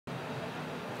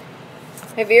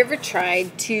Have you ever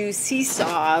tried to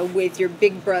seesaw with your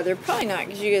big brother? Probably not,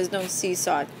 because you guys don't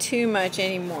seesaw too much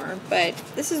anymore, but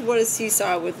this is what a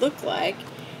seesaw would look like.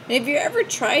 And have you ever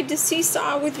tried to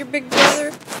seesaw with your big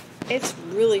brother? It's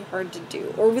really hard to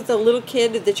do. Or with a little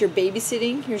kid that you're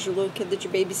babysitting. Here's your little kid that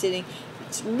you're babysitting.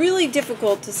 It's really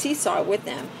difficult to seesaw with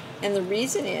them. And the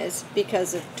reason is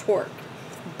because of torque.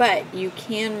 But you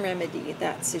can remedy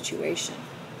that situation.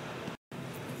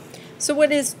 So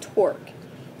what is torque?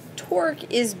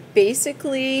 Torque is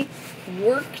basically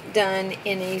work done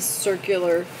in a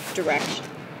circular direction.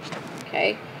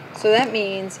 Okay? So that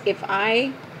means if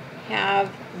I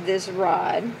have this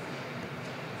rod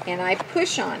and I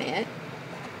push on it,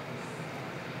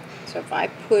 so if I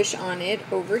push on it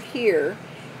over here,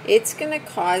 it's going to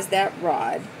cause that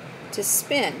rod to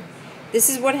spin. This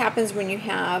is what happens when you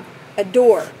have a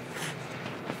door.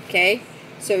 Okay?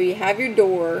 So you have your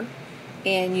door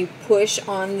and you push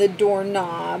on the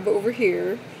doorknob over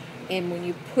here, and when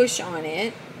you push on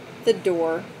it, the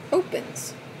door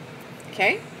opens.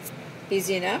 Okay?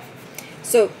 Easy enough?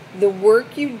 So the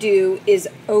work you do is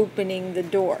opening the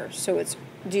door. So it's,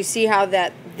 do you see how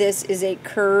that this is a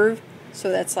curve?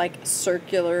 So that's like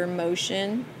circular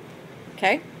motion.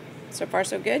 Okay? So far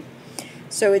so good?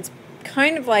 So it's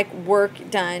kind of like work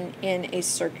done in a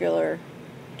circular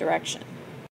direction.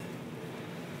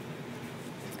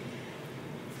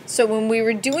 So when we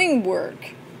were doing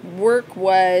work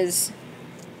was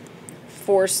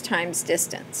force times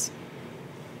distance.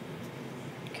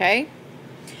 Okay?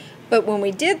 But when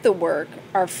we did the work,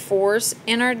 our force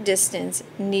and our distance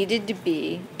needed to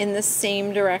be in the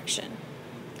same direction.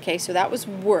 Okay, so that was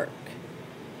work.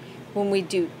 When we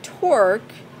do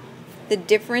torque, the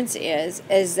difference is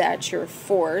that your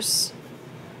force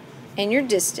and your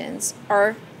distance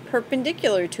are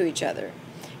perpendicular to each other.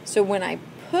 So when I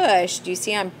push, do you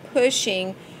see I'm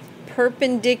pushing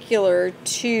perpendicular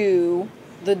to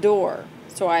the door?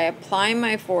 So I apply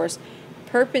my force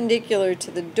perpendicular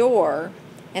to the door,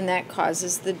 and that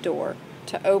causes the door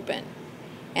to open.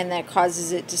 And that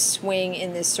causes it to swing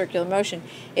in this circular motion.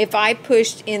 If I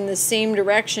pushed in the same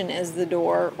direction as the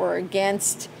door or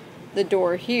against the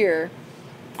door here,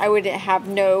 I would have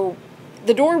no,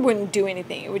 the door wouldn't do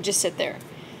anything. It would just sit there.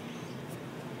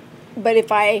 But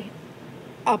if I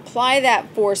apply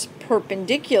that force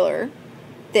perpendicular,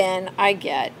 then I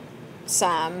get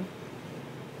some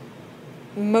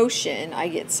motion, I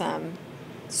get some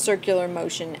circular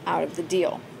motion out of the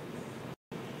deal.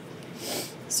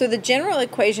 So the general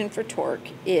equation for torque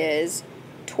is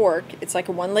it's like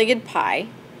a one-legged pie.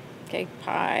 Okay,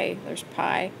 pie, there's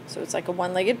pie, so it's like a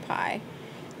one-legged pie.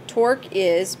 Torque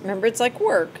is, remember it's like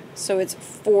work, so it's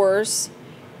force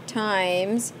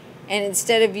times, and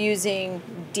instead of using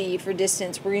D for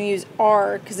distance, we're going to use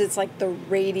R because it's like the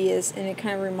radius, and it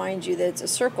kind of reminds you that it's a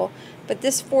circle. But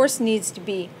this force needs to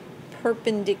be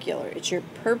perpendicular. It's your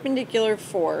perpendicular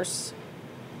force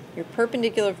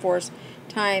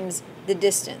times the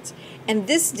distance. And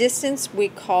this distance we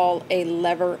call a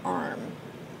lever arm.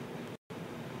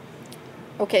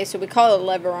 Okay, so we call it a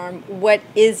lever arm. What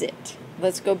is it?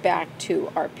 Let's go back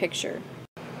to our picture.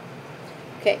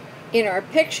 Okay, in our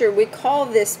picture we call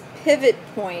this pivot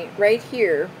point right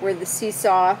here where the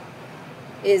seesaw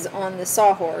is on the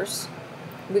sawhorse.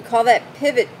 We call that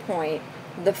pivot point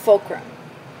the fulcrum.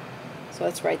 So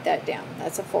let's write that down.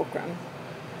 That's a fulcrum.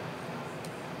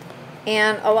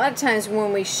 And a lot of times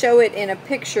when we show it in a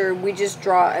picture, we just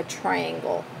draw a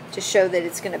triangle to show that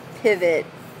it's going to pivot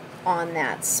on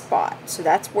that spot. So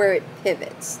that's where it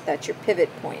pivots. That's your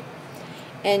pivot point.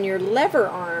 And your lever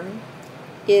arm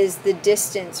is the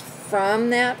distance from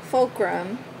that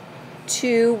fulcrum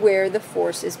to where the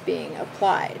force is being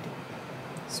applied.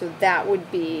 So that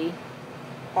would be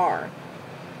R.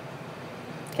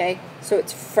 Okay, so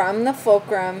it's from the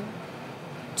fulcrum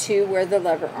to where the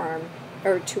lever arm,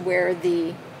 or to where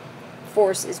the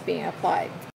force is being applied.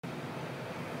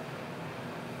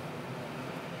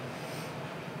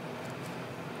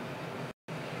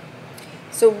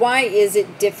 So why is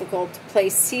it difficult to play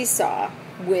seesaw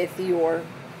with your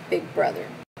big brother?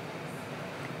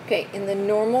 Okay, in the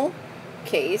normal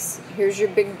case, here's your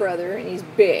big brother, and he's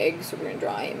big, so we're going to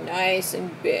draw him nice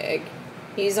and big.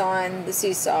 He's on the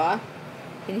seesaw,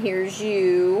 and here's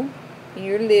you, and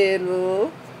you're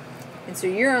little, and so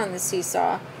you're on the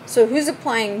seesaw. So who's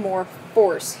applying more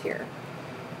force here?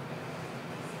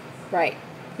 Right.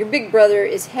 Your big brother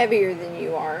is heavier than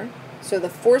you are, so the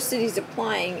force that he's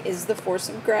applying is the force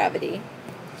of gravity,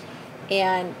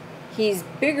 and he's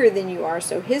bigger than you are,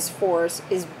 so his force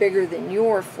is bigger than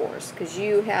your force because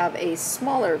you have a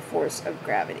smaller force of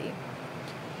gravity.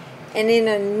 And in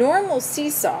a normal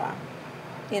seesaw,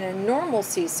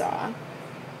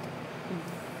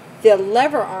 the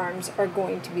lever arms are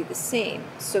going to be the same.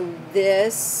 So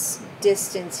this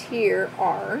distance here,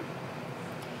 r,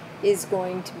 is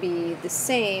going to be the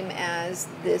same as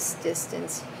this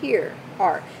distance here,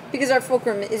 r, because our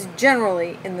fulcrum is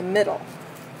generally in the middle.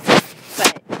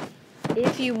 But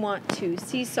if you want to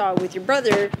seesaw with your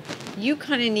brother, you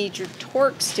kind of need your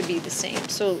torques to be the same.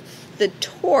 So the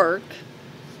torque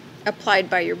applied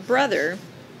by your brother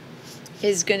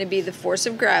is going to be the force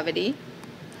of gravity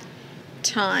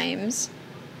times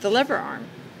the lever arm.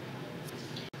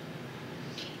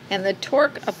 And the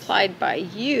torque applied by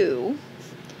you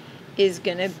is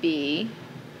going to be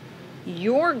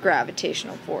your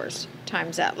gravitational force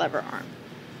times that lever arm.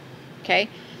 Okay?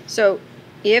 So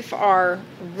if our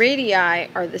radii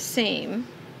are the same,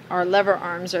 our lever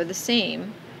arms are the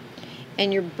same,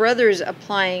 and your brother's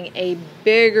applying a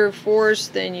bigger force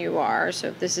than you are, so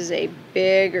if this is a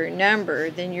bigger number,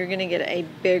 then you're going to get a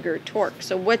bigger torque.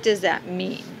 So what does that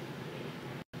mean?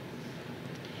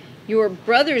 Your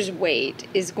brother's weight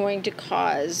is going to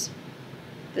cause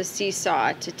the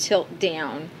seesaw to tilt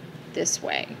down this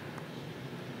way.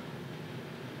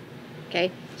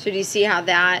 Okay, so do you see how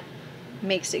that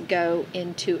makes it go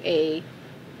into a,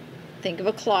 think of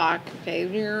a clock, okay,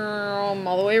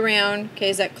 all the way around. Okay,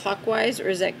 is that clockwise or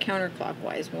is that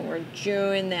counterclockwise when we're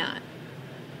doing that?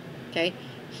 Okay,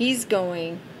 he's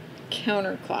going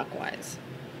counterclockwise.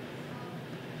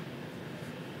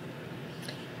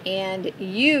 And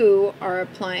you are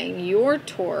applying your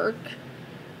torque,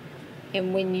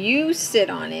 and when you sit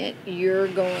on it, you're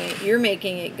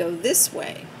making it go this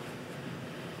way.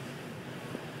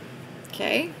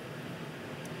 Okay?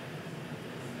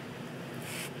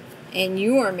 And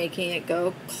you are making it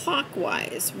go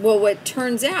clockwise. Well, what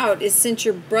turns out is since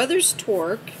your brother's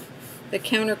torque, the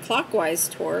counterclockwise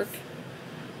torque,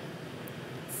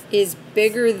 is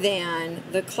bigger than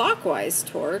the clockwise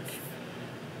torque,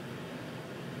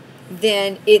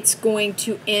 then it's going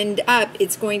to end up,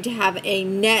 it's going to have a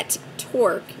net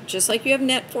torque. Just like you have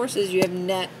net forces, you have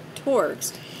net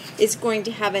torques. It's going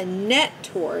to have a net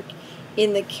torque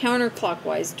in the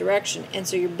counterclockwise direction. And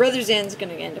so your brother's end is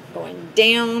going to end up going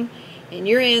down, and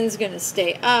your end's going to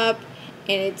stay up,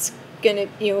 and it's going to,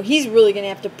 you know, he's really going to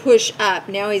have to push up.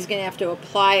 Now he's going to have to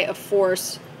apply a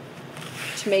force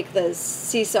to make the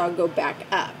seesaw go back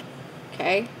up.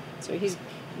 Okay? So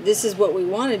this is what we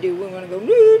want to do. We want to go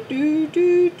do, do,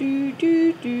 do, do,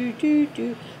 do, do, do,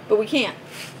 do, but we can't.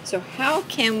 So how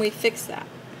can we fix that?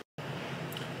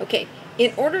 Okay,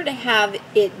 in order to have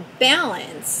it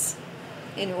balance,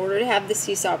 in order to have the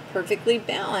seesaw perfectly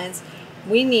balanced,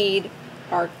 we need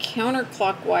our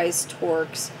counterclockwise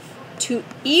torques to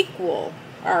equal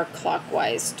our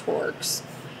clockwise torques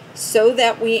so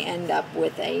that we end up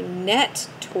with a net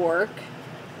torque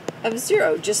of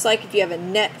 0. Just like if you have a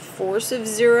net force of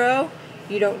 0,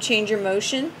 you don't change your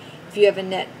motion. If you have a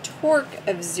net torque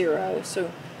of 0,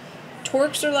 so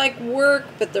torques are like work,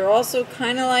 but they're also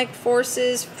kind of like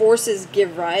forces. Forces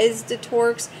give rise to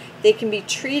torques. They can be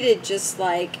treated just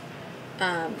like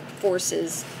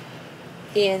forces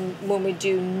when we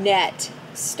do net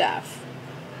stuff.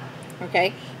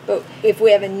 Okay? But if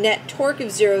we have a net torque of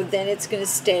 0, then it's going to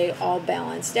stay all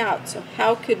balanced out. So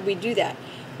how could we do that?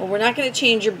 Well, we're not going to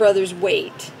change your brother's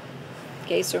weight.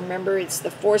 Okay, so remember it's the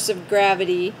force of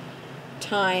gravity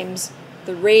times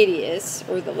the radius,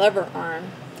 or the lever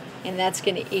arm, and that's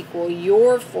going to equal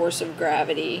your force of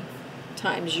gravity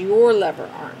times your lever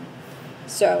arm.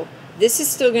 So this is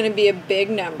still going to be a big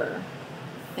number,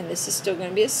 and this is still going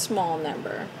to be a small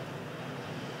number.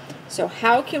 So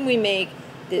how can we make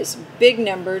this big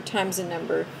number times a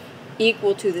number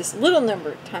equal to this little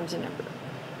number times a number?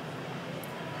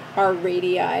 Our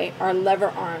radii, our lever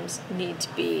arms, need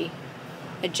to be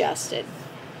adjusted.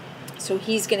 So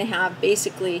he's going to have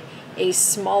basically a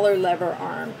smaller lever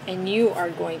arm, and you are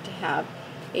going to have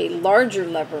a larger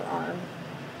lever arm,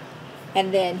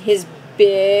 and then his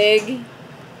big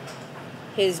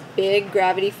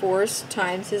gravity force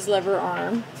times his lever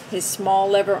arm, his small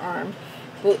lever arm,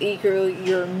 will equal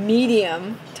your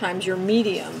medium times your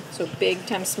medium. So big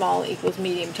times small equals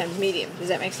medium times medium. Does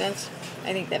that make sense?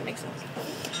 I think that makes sense.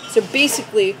 So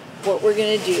basically what we're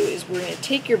going to do is we're going to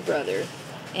take your brother,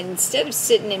 and instead of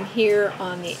sitting him here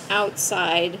on the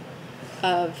outside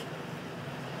of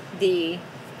the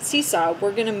seesaw,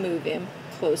 we're going to move him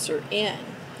closer in.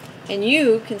 And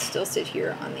you can still sit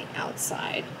here on the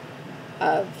outside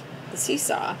of the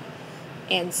seesaw.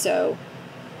 And so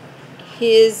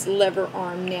his lever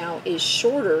arm now is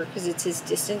shorter because it's his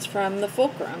distance from the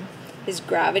fulcrum. His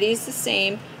gravity is the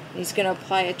same, and he's going to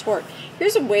apply a torque.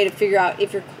 Here's a way to figure out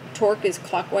if your torque is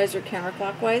clockwise or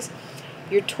counterclockwise.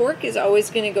 Your torque is always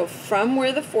going to go from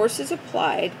where the force is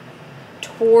applied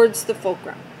towards the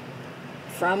fulcrum.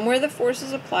 From where the force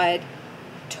is applied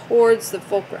towards the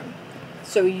fulcrum.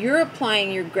 So you're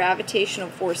applying your gravitational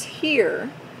force here.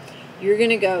 You're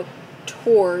going to go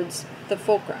towards the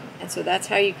fulcrum. And so that's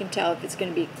how you can tell if it's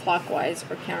going to be clockwise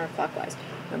or counterclockwise.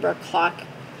 Remember, a clock,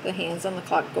 the hands on the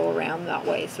clock go around that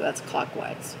way, so that's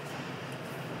clockwise.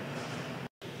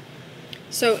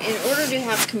 So in order to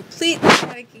have complete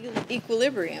static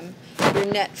equilibrium, your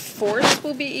net force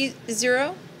will be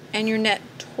 0 and your net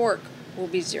torque will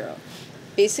be 0.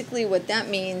 Basically what that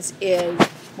means is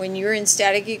when you're in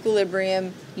static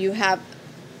equilibrium, you're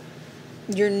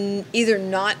either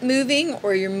not moving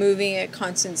or you're moving at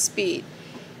constant speed.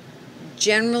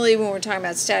 Generally, when we're talking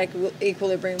about static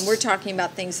equilibrium, we're talking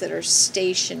about things that are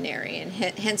stationary, and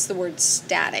hence the word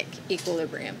static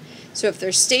equilibrium. So if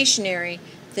they're stationary,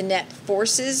 the net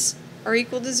forces are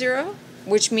equal to 0,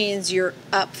 which means your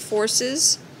up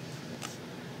forces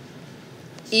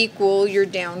equal your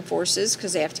down forces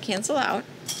because they have to cancel out.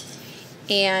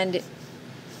 And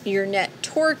your net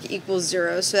torque equals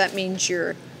 0, so that means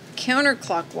your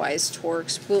counterclockwise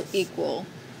torques will equal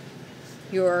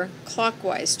your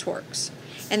clockwise torques.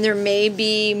 And there may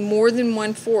be more than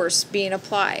one force being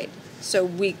applied. So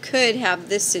we could have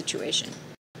this situation.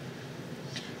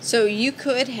 So you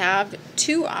could have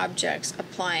two objects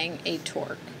applying a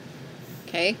torque.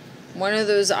 Okay? One of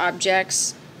those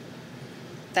objects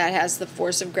that has the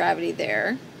force of gravity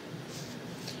there,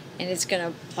 and it's going to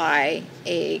apply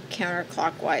a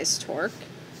counterclockwise torque.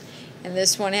 And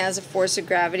this one has a force of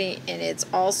gravity, and it's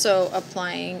also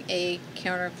applying a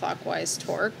counterclockwise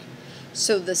torque.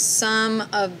 So the sum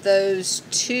of those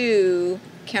two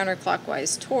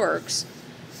counterclockwise torques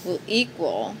will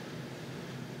equal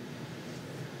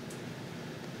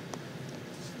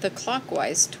the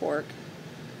clockwise torque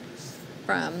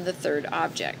from the third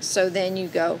object. So then you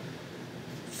go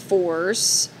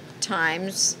force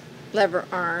times lever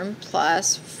arm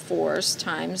plus force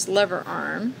times lever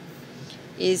arm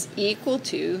is equal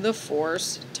to the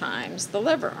force times the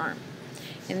lever arm.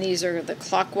 And these are the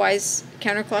clockwise,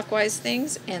 counterclockwise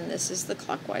things, and this is the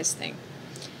clockwise thing.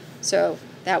 So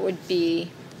that would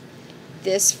be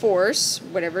this force,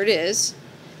 whatever it is,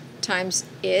 times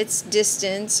its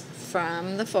distance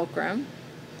from the fulcrum,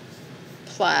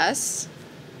 plus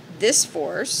this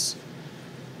force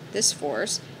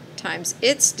times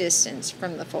its distance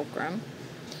from the fulcrum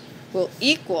will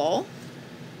equal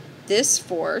this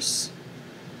force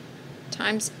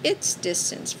times its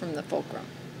distance from the fulcrum.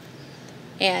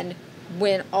 And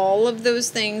when all of those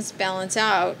things balance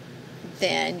out,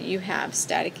 then you have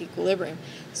static equilibrium.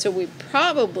 So we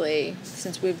probably,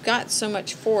 since we've got so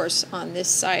much force on this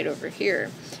side over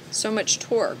here, so much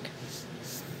torque,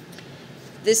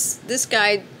 this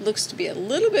guy looks to be a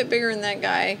little bit bigger than that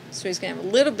guy, so he's going to have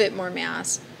a little bit more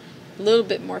mass, a little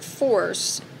bit more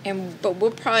force, but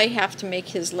we'll probably have to make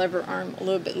his lever arm a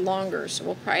little bit longer, so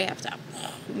we'll probably have to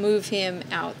move him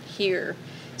out here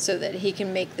so that he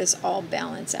can make this all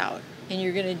balance out. And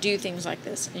you're going to do things like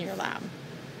this in your lab.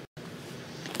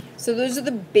 So those are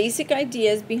the basic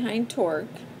ideas behind torque.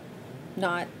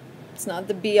 It's not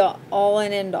the be-all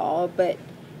and end-all, but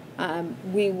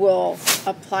we will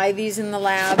apply these in the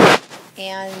lab,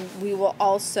 and we will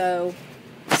also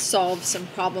solve some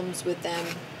problems with them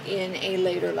in a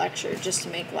later lecture just to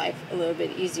make life a little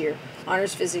bit easier.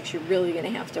 Honors physics, you're really going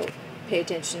to have to pay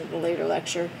attention to the later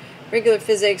lecture. Regular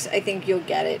physics, I think you'll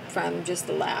get it from just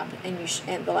the lab and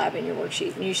the lab in your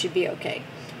worksheet, and you should be okay.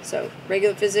 So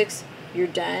regular physics, you're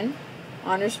done.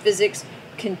 Honors physics,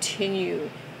 continue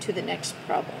to the next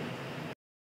problem.